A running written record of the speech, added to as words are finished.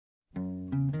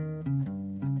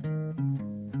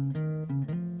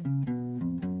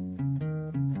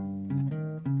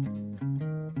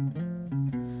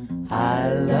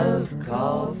I love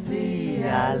coffee,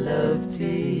 I love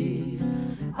tea,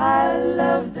 I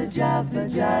love the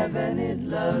jive and it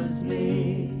loves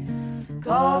me.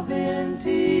 Coffee and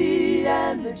tea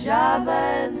and the jive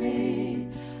and me.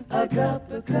 A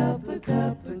cup, a cup, a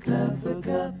cup, a cup, a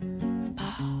cup.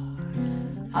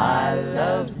 I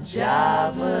love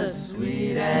Java,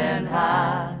 sweet and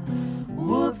high.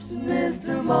 Whoops,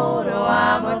 Mr. Moto,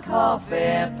 I'm a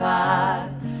coffee pie.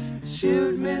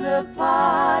 Shoot me the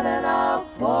pot and I'll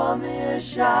pour me a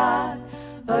shot.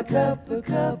 A cup, a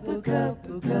cup, a cup,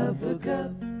 a cup, a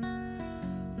cup.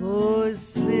 Oh,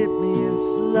 slip me a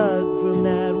slug from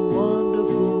that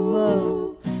wonderful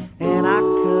mug, and I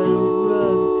cut a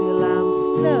rug till I'm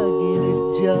snug in a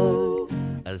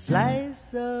jug. A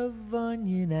slice of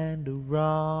onion and a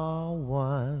raw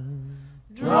one.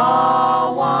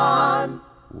 Draw one.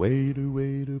 Waiter,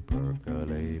 waiter,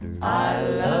 percolator. I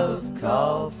love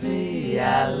coffee,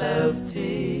 I love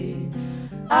tea,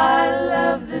 I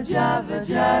love the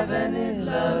jive and it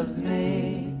loves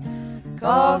me.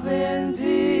 Coffee and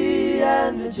tea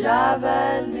and the jive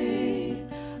and me.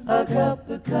 A cup,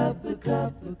 a cup, a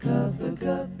cup, a cup, a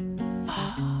cup.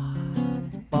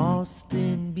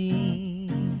 Boston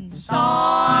beans.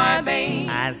 Soybeans.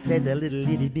 I said the little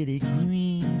itty bitty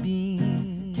green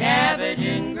bean. Cabbage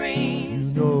and greens.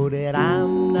 You know that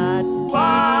I'm not kidding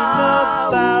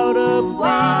about a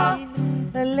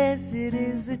bean, unless it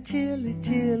is a chili,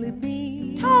 chili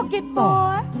bean. Talk it,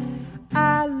 boy.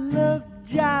 I love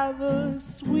Java,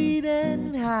 sweet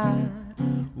and high.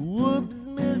 Whoops,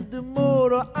 Mr.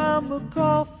 Motor, I'm a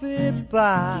coffee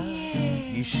pie.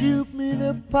 Yeah. You shoot me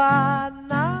the pot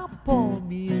and I'll pour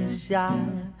me a shot.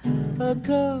 A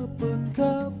cup, a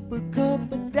cup, a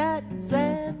cup of that's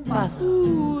and butter.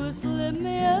 Ooh, slip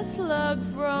me a slug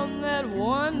from that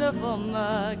wonderful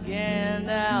mug, and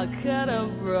I'll cut a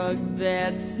rug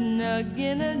that's snug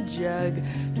in a jug.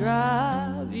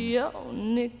 Drop your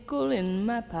nickel in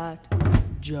my pot,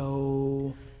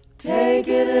 Joe. Take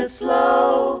it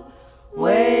slow,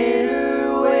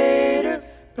 waiter, waiter,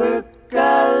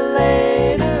 percolator.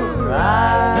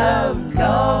 I love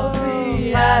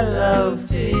coffee, I love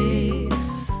tea,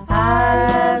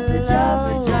 I love the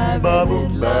jive and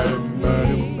it loves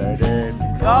me.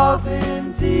 Coffee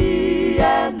and tea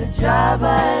and the jive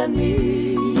and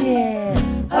me.